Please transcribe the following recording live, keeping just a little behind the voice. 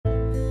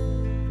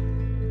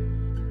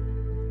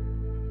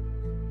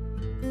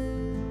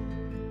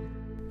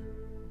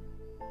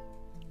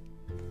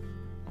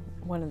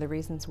one of the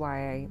reasons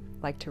why I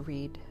like to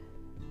read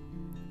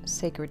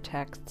sacred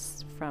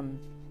texts from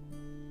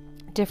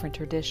different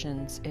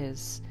traditions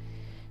is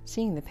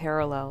seeing the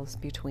parallels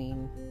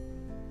between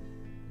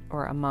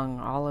or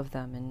among all of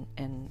them.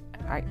 And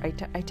I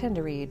tend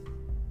to read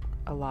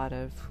a lot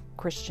of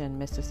Christian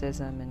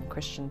mysticism and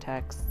Christian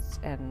texts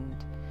and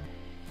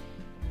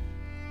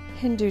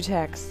Hindu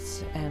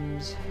texts,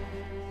 and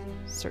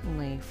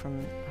certainly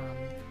from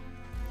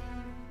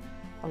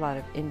a lot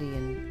of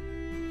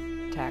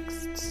Indian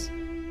texts,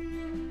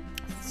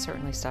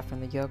 certainly stuff from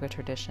the yoga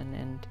tradition,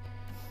 and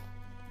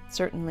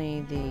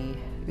certainly the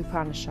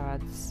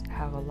Upanishads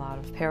have a lot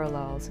of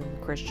parallels in the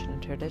Christian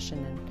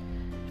tradition.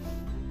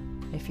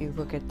 And if you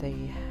look at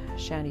the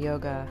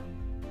Chandogya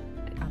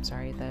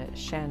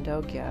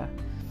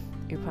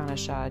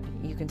Upanishad,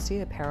 you can see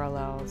the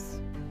parallels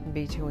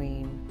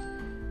between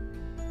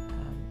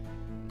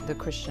the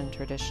Christian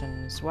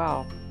tradition as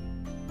well.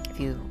 If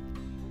you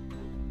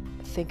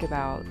think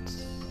about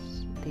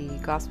the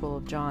Gospel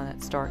of John,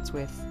 it starts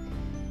with,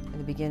 in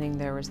the beginning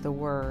there was the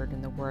Word,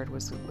 and the Word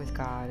was with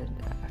God.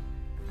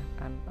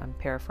 And I'm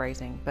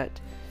paraphrasing, but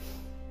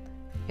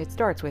it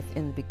starts with,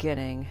 in the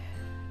beginning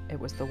it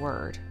was the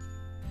Word.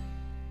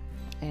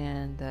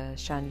 And the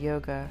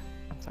Chandogya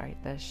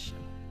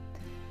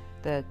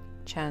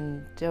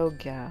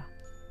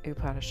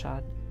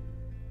Upanishad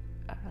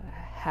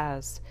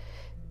has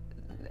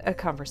a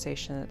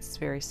conversation that's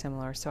very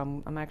similar. So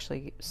I'm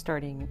actually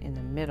starting in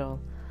the middle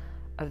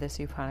of this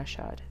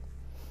Upanishad,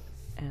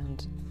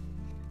 and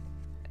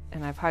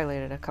I've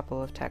highlighted a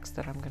couple of texts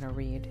that I'm going to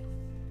read.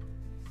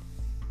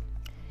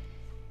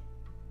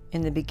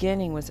 In the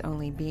beginning was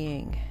only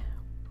being,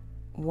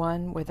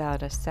 one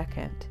without a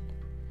second.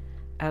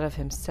 Out of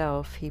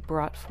himself he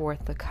brought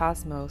forth the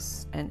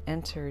cosmos and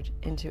entered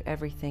into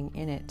everything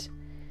in it.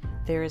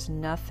 There is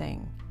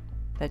nothing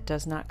that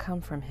does not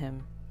come from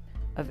him.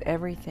 Of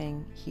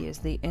everything he is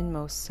the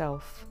inmost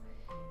self.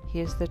 He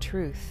is the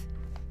truth.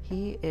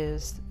 He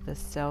is the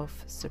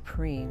self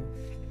supreme.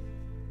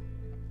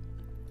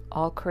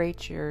 All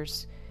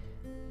creatures,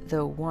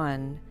 though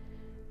one,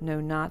 know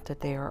not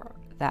that they are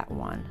that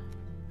one.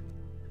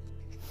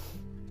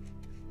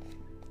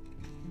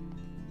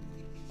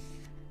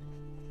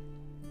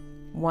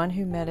 One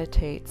who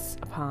meditates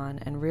upon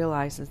and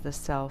realizes the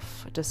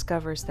self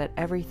discovers that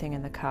everything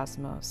in the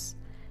cosmos,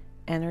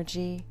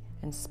 energy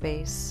and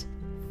space,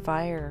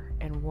 fire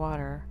and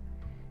water,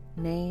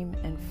 name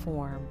and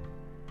form,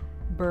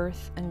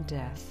 birth and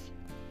death,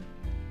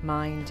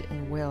 mind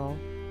and will,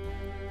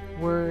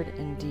 word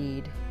and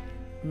deed,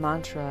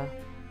 mantra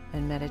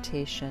and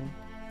meditation,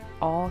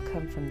 all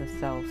come from the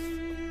self.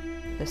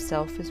 The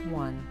self is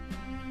one,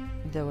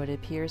 though it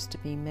appears to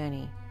be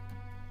many.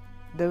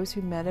 Those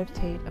who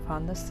meditate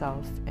upon the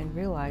self and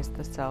realize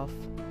the self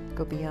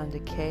go beyond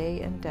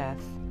decay and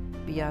death,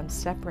 beyond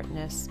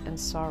separateness and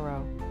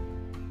sorrow.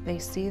 They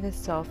see the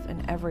self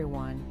in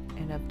everyone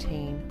and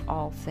obtain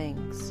all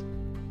things.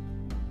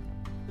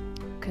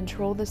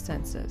 Control the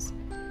senses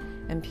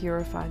and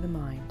purify the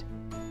mind.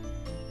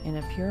 In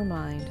a pure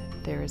mind,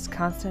 there is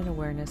constant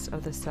awareness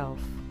of the self.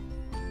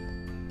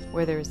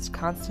 Where there is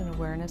constant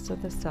awareness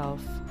of the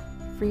self,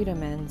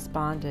 freedom ends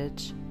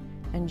bondage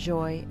and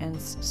joy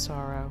ends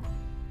sorrow.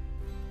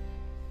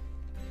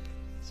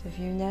 So if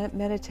you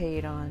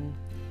meditate on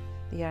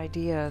the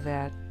idea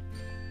that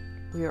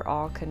we are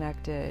all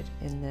connected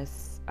in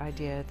this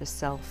idea of the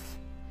self,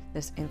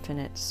 this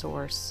infinite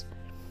source,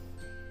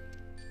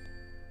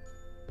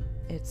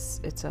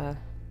 it's a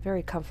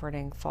very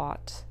comforting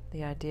thought,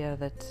 the idea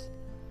that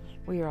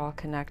we are all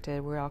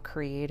connected, we're all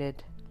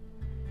created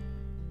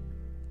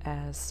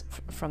as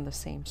from the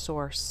same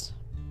source.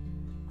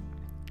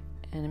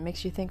 And it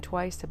makes you think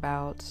twice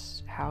about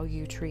how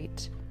you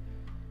treat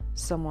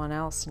someone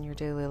else in your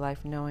daily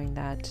life, knowing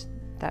that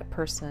that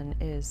person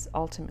is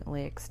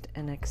ultimately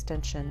an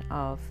extension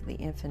of the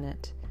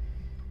infinite,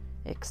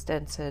 an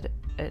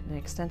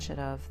extension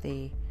of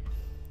the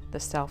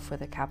self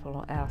with a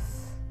capital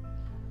S.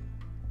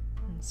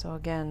 And so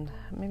again,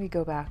 maybe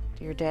go back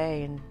to your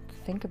day and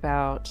think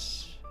about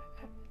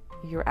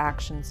your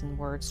actions and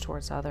words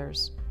towards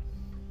others,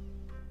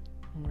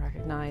 and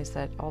recognize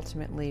that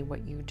ultimately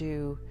what you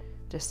do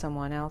to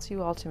someone else,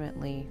 you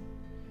ultimately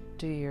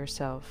do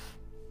yourself.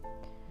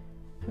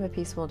 Have a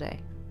peaceful day.